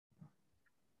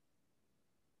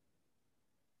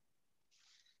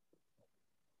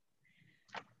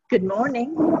Good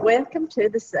morning. Welcome to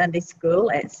the Sunday School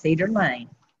at Cedar Lane.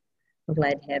 We're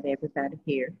glad to have everybody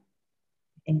here.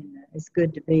 And it's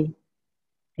good to be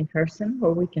in person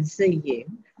where we can see you.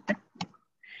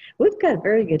 We've got a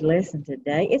very good lesson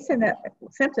today. It's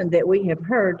something that we have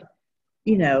heard,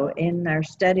 in our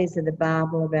studies of the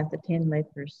Bible about the 10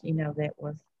 lepers, that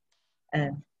was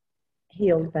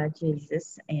healed by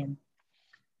Jesus.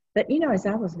 But as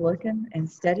I was looking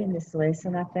and studying this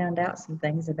lesson, I found out some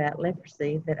things about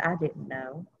leprosy that I didn't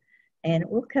know. And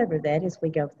we'll cover that as we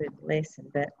go through the lesson.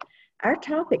 But our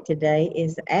topic today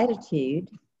is attitude,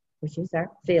 which is our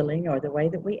feeling or the way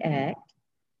that we act,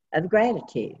 of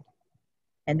gratitude.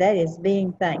 And that is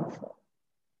being thankful.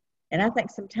 And I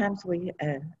think sometimes we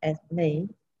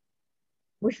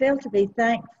fail to be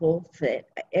thankful for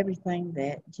everything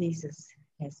that Jesus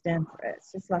has done for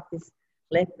us, just like this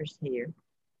lepers here.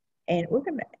 And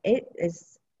it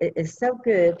is so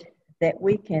good that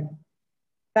we can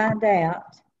find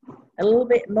out a little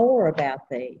bit more about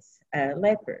these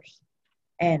lepers.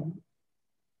 And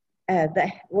our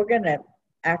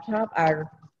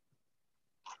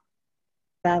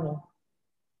Bible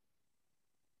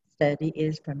study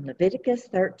is from Leviticus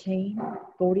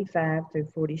 13:45 through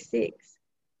 46.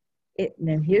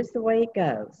 Now here's the way it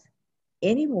goes.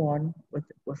 Anyone with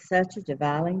such a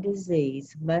defiling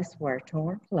disease must wear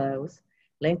torn clothes,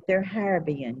 let their hair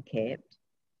be unkempt,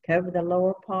 cover the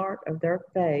lower part of their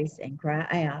face, and cry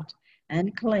out,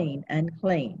 "Unclean,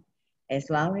 unclean."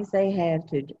 As long as they have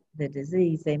the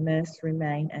disease, they must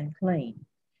remain unclean.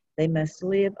 They must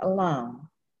live alone.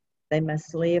 They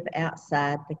must live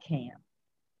outside the camp.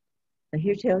 So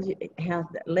here tells you how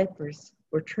the lepers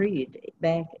were treated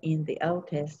back in the Old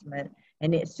Testament,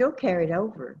 and it's still carried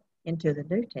over into the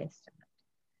New Testament.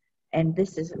 And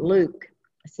this is Luke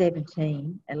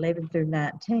 17:11 through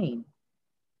 19.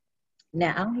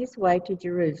 Now on his way to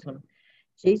Jerusalem,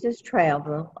 Jesus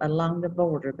traveled along the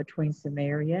border between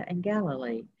Samaria and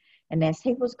Galilee. And as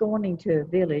he was going into a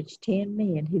village, 10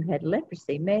 men who had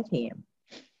leprosy met him.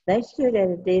 They stood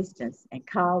at a distance and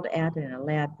called out in a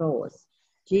loud voice,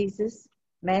 "Jesus,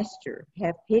 Master,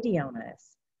 have pity on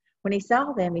us." When he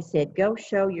saw them, he said, "Go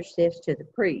show yourselves to the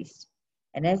priest."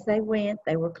 And as they went,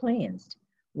 they were cleansed.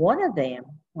 One of them,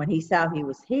 when he saw he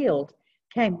was healed,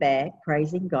 came back,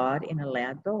 praising God in a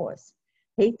loud voice.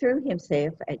 He threw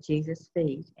himself at Jesus'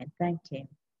 feet and thanked him.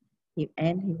 He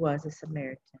was a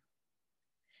Samaritan.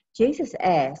 Jesus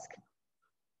asked,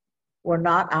 "Were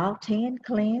not all 10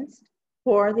 cleansed?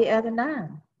 Where are the other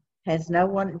 9? Has no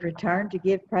one returned to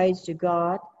give praise to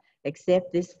God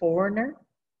except this foreigner?"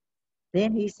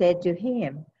 Then he said to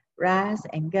him, "Rise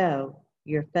and go.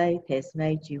 Your faith has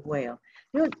made you well."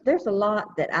 There's a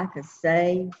lot that I could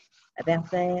say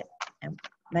about that, and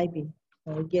maybe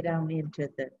when we get on into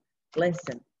the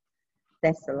lesson,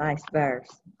 that's the last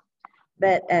verse.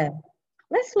 But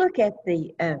let's look at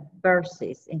the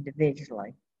verses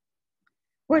individually.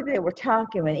 Where they were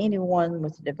talking when anyone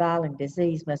with a defiling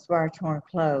disease must wear torn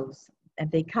clothes, and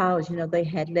because, they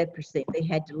had leprosy, they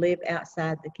had to live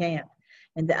outside the camp.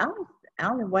 And the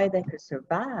only way they could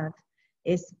survive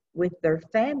is with their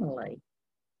family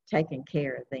taking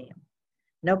care of them.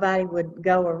 Nobody would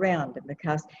go around them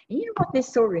because, you know what this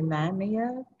sort of reminds me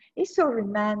of? It sort of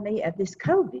reminds me of this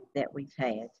COVID that we've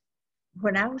had.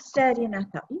 When I was studying, I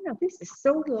thought, this is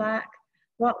sort of like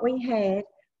what we had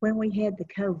when we had the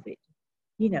COVID.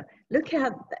 Look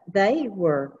how they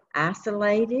were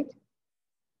isolated,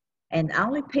 and the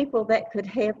only people that could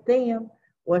help them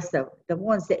was the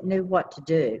ones that knew what to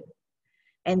do.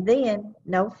 And then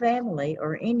no family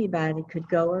or anybody could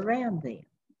go around them.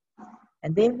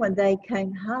 And then when they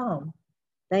came home,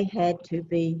 they had to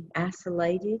be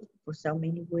isolated for so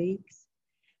many weeks.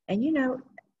 And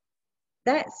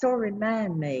that sort of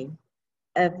reminded me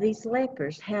of these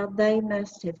lepers, how they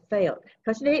must have felt.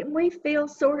 Because didn't we feel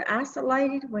sort of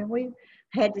isolated when we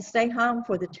had to stay home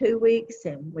for the 2 weeks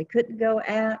and we couldn't go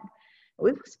out?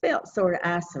 We felt sort of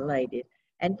isolated.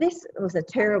 And this was a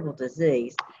terrible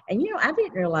disease. And, I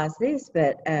didn't realize this,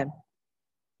 but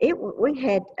we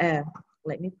had,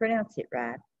 let me pronounce it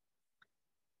right,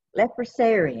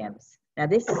 leprosariums. Now,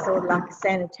 this is sort of like a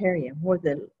sanitarium where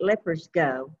the lepers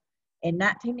go. In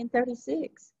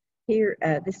 1936, here,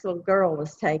 this little girl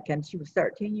was taken. She was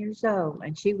 13 years old,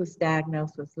 and she was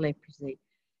diagnosed with leprosy.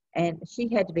 And she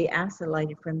had to be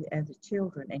isolated from the other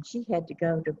children, and she had to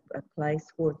go to a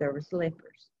place where there was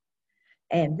lepers.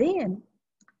 And then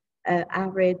I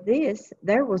read this.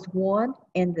 There was one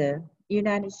in the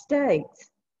United States.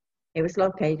 It was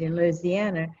located in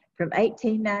Louisiana from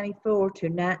 1894 to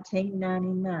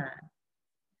 1999.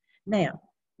 Now,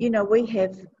 we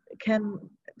have come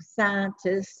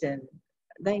scientists and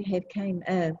they have came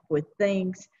up with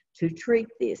things to treat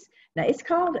this. Now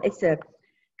called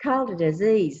a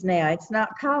disease. Now it's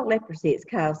not called leprosy, it's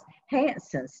called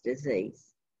Hansen's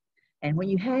disease. And when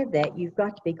you have that, you've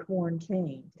got to be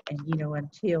quarantined, and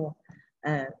until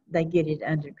they get it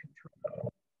under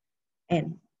control.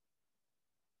 And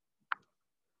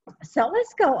so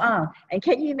let's go on. And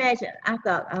can you imagine? I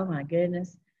thought, oh my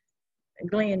goodness,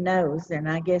 Glenn knows, and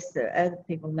I guess the other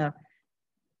people know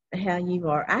how you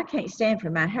are. I can't stand for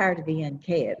my hair to be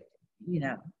unkept,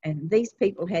 and these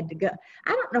people had to go.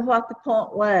 I don't know what the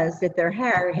point was that their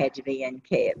hair had to be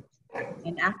unkept.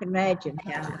 And I can imagine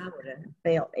how I would have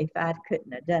felt if I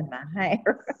couldn't have done my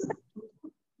hair.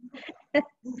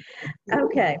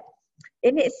 Okay.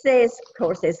 And it says, of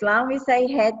course, as long as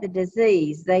they had the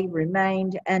disease, they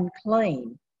remained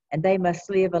unclean, and they must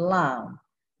live alone.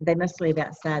 They must live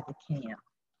outside the camp.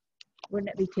 Wouldn't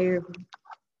it be terrible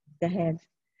to have?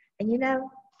 And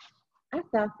I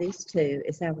thought this too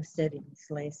as I was studying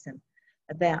this lesson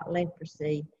about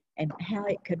leprosy and how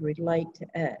it could relate to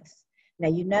us.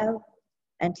 Now,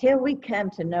 until we come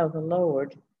to know the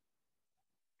Lord,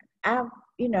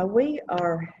 we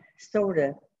are sort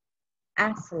of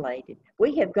isolated.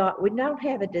 We don't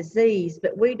have a disease,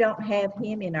 but we don't have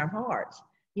Him in our hearts,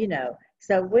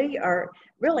 So we are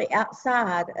really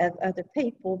outside of other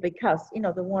people because,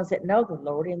 the ones that know the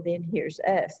Lord, and then here's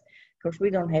us. Of course,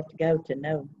 we don't have to go to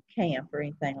no camp or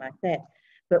anything like that.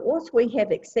 But once we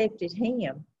have accepted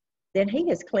Him, then He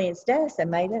has cleansed us and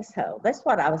made us whole. That's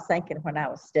what I was thinking when I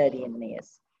was studying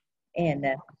this.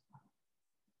 And,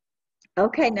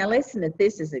 okay, now listen,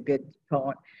 this is a good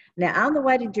point. Now, on the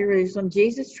way to Jerusalem,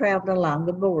 Jesus traveled along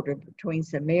the border between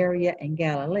Samaria and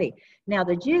Galilee. Now,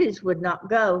 the Jews would not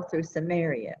go through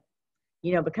Samaria,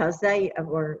 because they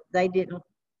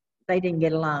didn't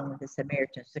get along with the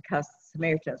Samaritans, because the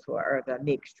Samaritans were of a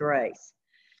mixed race.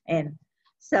 And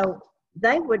so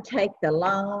they would take the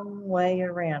long way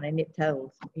around, and it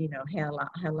told, how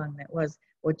long that was.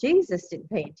 Well, Jesus didn't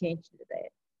pay attention to that.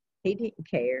 He didn't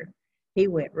care. He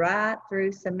went right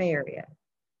through Samaria,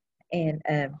 and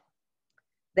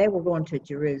they were going to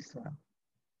Jerusalem.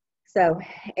 So,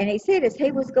 and he said as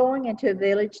he was going into a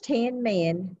village, 10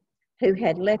 men who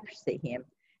had leprosy him,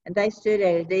 and they stood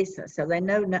at a distance, so they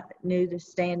knew to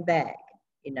stand back,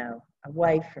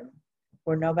 away from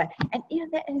where nobody.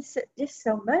 And that is just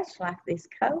so much like this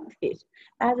COVID.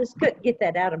 I just couldn't get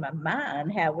that out of my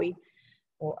mind. How we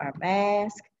wore our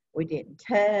mask, we didn't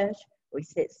touch, we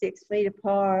sit 6 feet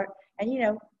apart,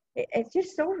 and it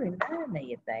just sort of reminded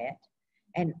me of that.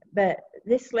 But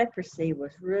this leprosy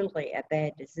was really a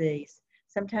bad disease.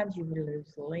 Sometimes you would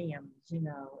lose limbs, and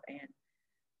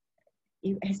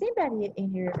has anybody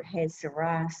in here ever had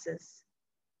psoriasis?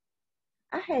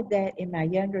 I had that in my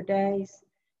younger days,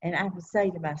 and I would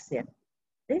say to myself,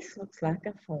 this looks like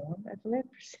a form of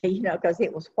leprosy, because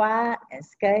it was white and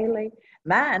scaly.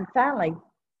 Mine finally,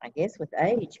 I guess with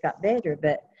age, got better,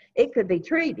 but it could be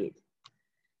treated.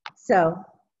 So,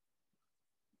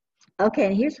 okay,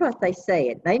 and here's what they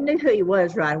said. They knew who he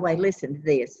was right away. Listen to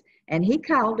this. And he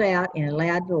called out in a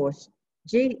loud voice,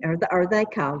 or they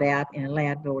called out in a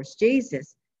loud voice,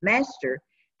 Jesus, Master,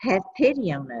 have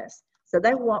pity on us. So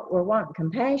they were wanting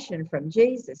compassion from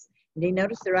Jesus. And you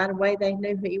notice that right away they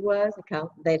knew who he was.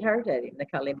 They'd heard of him. They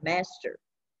called him Master.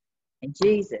 And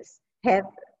Jesus, have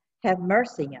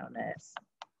mercy on us.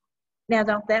 Now,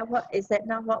 is that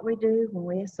not what we do when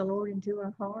we ask the Lord into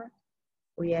our heart?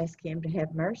 We ask Him to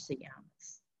have mercy on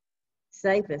us.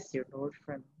 Save us, dear Lord,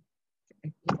 from,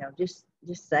 just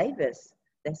save us.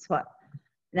 That's what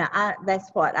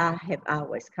I have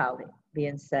always called it,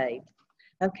 being saved.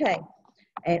 Okay,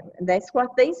 and that's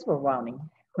what these were wanting.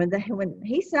 When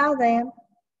he saw them,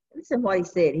 listen what he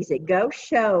said. He said, "Go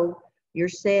show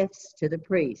yourselves to the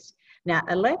priest." Now,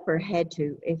 a leper had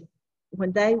to,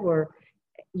 when they were,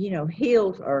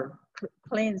 healed or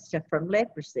cleansed from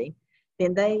leprosy,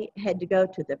 then they had to go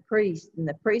to the priest, and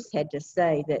the priest had to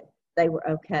say that they were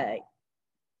okay.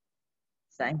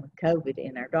 Same with COVID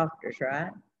and our doctors,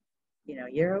 right?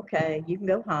 You're okay. You can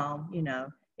go home.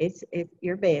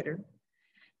 You're better.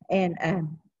 And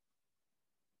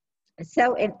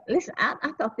so, and listen,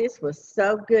 I thought this was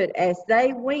so good. As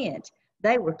they went,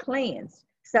 they were cleansed.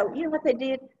 So, you know what they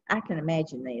did? I can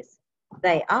imagine this.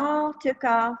 They all took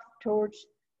off towards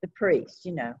the priest,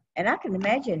 and I can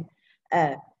imagine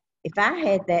if I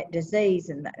had that disease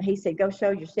and he said, go show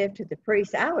yourself to the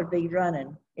priest, I would be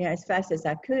running, as fast as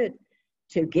I could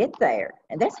to get there.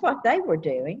 And that's what they were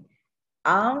doing.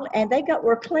 And they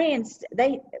were cleansed.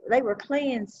 They were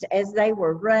cleansed as they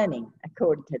were running,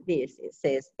 according to this. It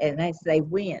says, and as they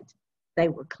went, they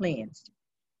were cleansed.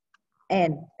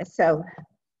 And so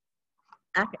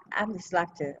I just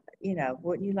like to,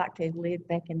 wouldn't you like to have lived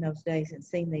back in those days and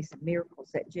seen these miracles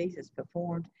that Jesus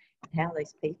performed and how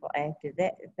these people acted?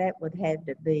 That would have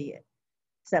to be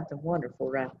something wonderful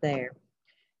right there.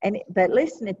 But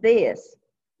listen to this.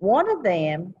 One of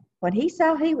them, when he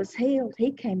saw he was healed,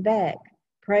 he came back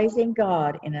praising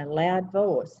God in a loud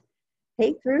voice.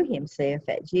 He threw himself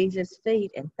at Jesus'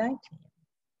 feet and thanked him.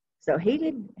 So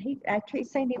after he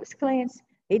seen he was cleansed,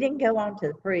 he didn't go on to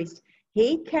the priest.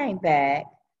 He came back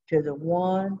to the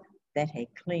one that had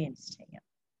cleansed him.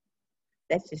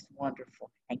 That's just wonderful.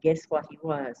 And guess what he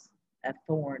was? A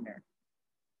foreigner.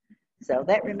 So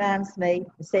that reminds me,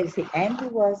 it says, and he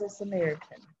was a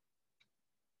Samaritan.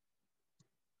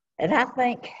 And I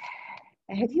think,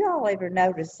 have you all ever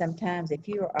noticed sometimes if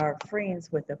you are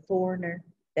friends with a foreigner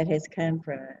that has come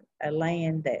from a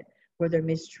land where they're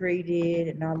mistreated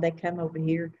and all, they come over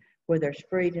here where there's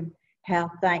freedom, how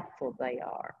thankful they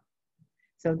are.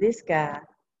 So this guy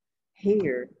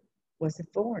here was a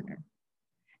foreigner.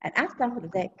 And I thought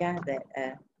of that guy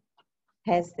that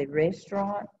has the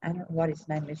restaurant. I don't know what his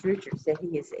name is. Richard said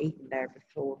he has eaten there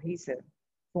before. He's a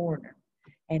foreigner.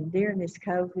 And during this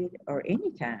COVID or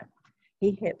any time,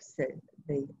 he helps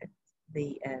the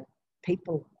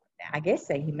people. I guess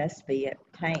he must be at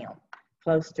town,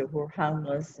 close to where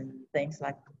homeless and things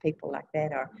like people like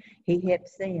that are. He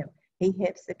helps them. He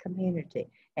helps the community.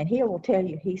 And he will tell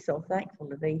you he's so thankful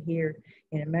to be here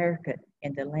in America,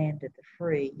 in the land of the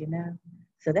free,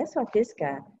 So that's what this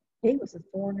guy, he was a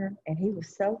foreigner, and he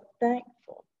was so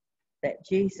thankful that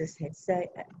Jesus had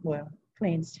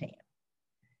cleansed him.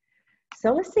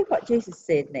 So let's see what Jesus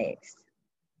said next.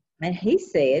 And he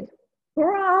said,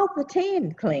 where are all the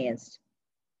 10 cleansed?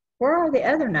 Where are the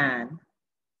other 9?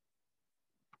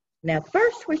 Now,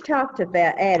 first we talked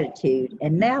about attitude,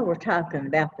 and now we're talking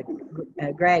about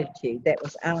the gratitude that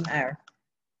was on our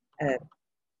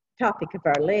topic of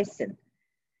our lesson.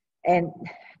 And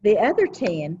the other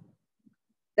 10,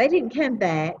 they didn't come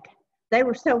back. They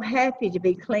were so happy to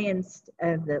be cleansed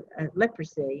of the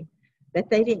leprosy that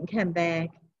they didn't come back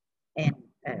and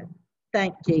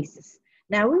thank Jesus.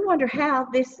 Now, we wonder how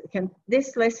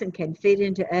this lesson can fit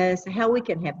into us, how we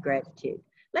can have gratitude.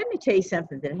 Let me tell you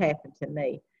something that happened to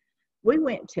me. We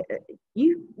went to,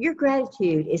 your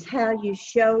gratitude is how you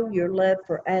show your love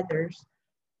for others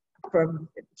from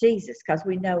Jesus, because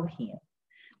we know him.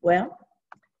 Well,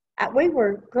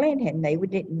 Glenn and me, we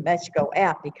didn't much go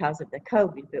out because of the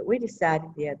COVID, but we decided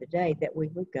the other day that we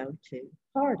would go to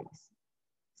parties.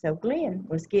 So Glenn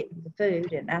was getting the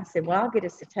food, and I said, well, I'll get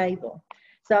us a table.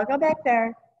 So I go back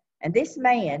there, and this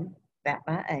man, about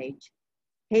my age,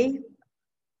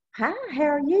 hi, how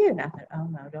are you? And I thought, oh,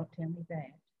 no, don't tell me that.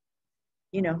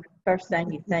 First thing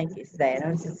you think is that.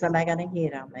 I said, somebody going to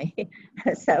hit on me.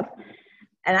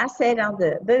 And I sat on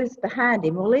the booth behind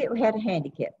him. Well, it had a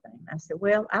handicap thing. I said,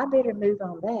 well, I better move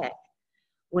on back.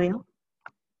 Well,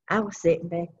 I was sitting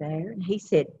back there, and he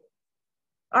said,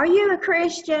 are you a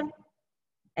Christian?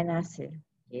 And I said,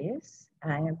 yes,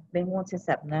 I have been one since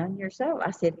I'm 9 years old.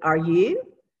 I said, are you?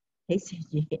 He said,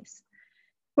 yes.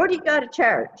 Where do you go to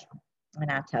church?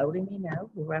 And I told him,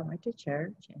 where I went to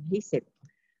church. And he said,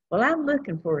 well, I'm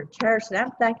looking for a church, and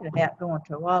I'm thinking about going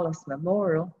to Wallace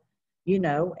Memorial,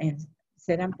 and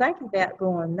said, I'm thinking about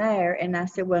going there. And I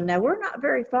said, well, now we're not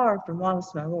very far from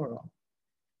Wallace Memorial.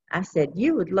 I said,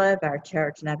 you would love our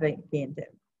church. And I began to,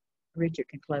 Richard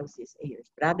can close his ears,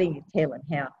 but I began to tell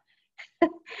him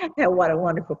what a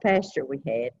wonderful pastor we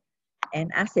had.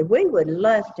 And I said, we would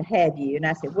love to have you. And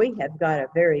I said, we have got a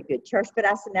very good church. But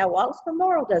I said, now Wallace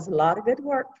Memorial does a lot of good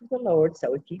work for the Lord.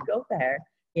 So if you go there,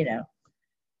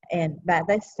 And by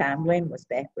this time, Glenn was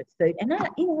back with food. And I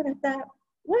thought,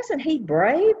 wasn't he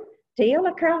brave to yell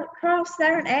across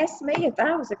there and ask me if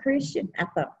I was a Christian? I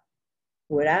thought,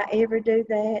 would I ever do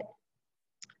that?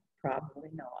 Probably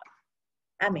not.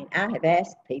 I mean, I have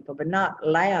asked people, but not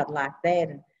loud like that.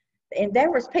 And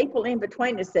there was people in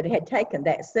between us that had taken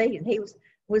that seat, and he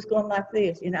was going like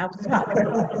this. I was talking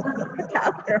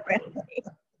around me.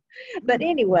 But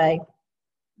anyway,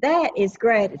 that is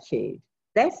gratitude.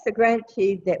 That's the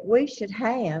gratitude that we should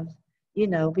have,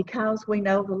 because we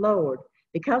know the Lord,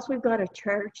 because we've got a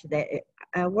church,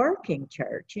 a working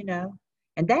church,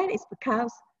 and that is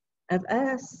because of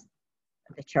us.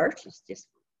 The church is just,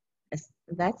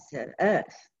 that's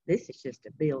us. This is just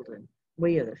a building.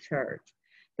 We are the church.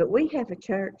 But we have a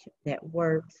church that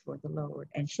works for the Lord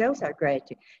and shows our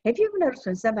gratitude. Have you ever noticed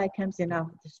when somebody comes in off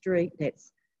the street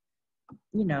that's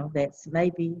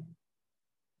maybe,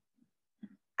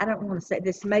 I don't want to say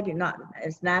this, maybe not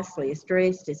as nicely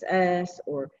dressed as us,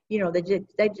 or,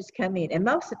 they just come in. And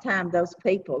most of the time, those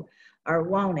people are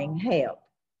wanting help.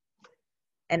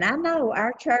 And I know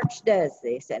our church does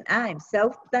this, and I am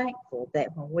so thankful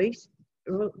that when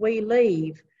we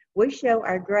leave, we show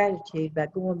our gratitude by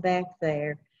going back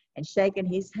there and shaking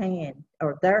his hand,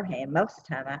 or their hand. Most of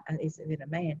the time, it's been a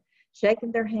man,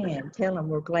 shaking their hand, telling them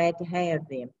we're glad to have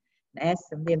them, and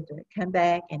asking them to come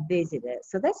back and visit us.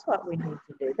 So that's what we need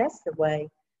to do. That's the way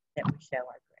that we show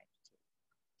our gratitude.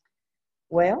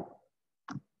 Well,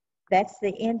 that's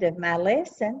the end of my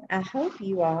lesson. I hope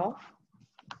you all,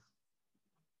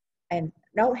 and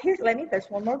no, there's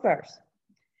one more verse.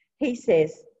 He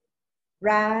says,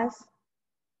 rise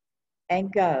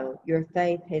and go. Your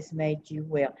faith has made you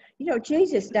well. You know,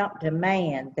 Jesus don't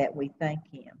demand that we thank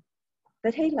him,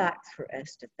 but he likes for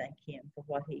us to thank him for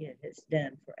what he has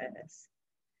done for us.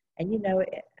 And, you know,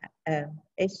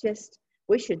 it's just,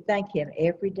 we should thank him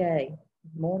every day,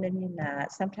 morning and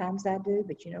night. Sometimes I do,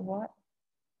 but you know what?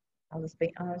 I'll just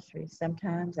be honest with you.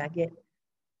 Sometimes I get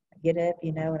up,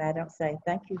 you know, and I don't say,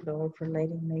 thank you, Lord, for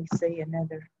letting me see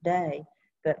another day.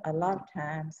 But a lot of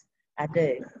times I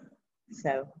do.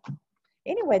 So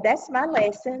anyway, that's my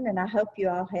lesson, and I hope you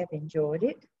all have enjoyed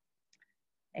it.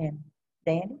 And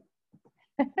Danny?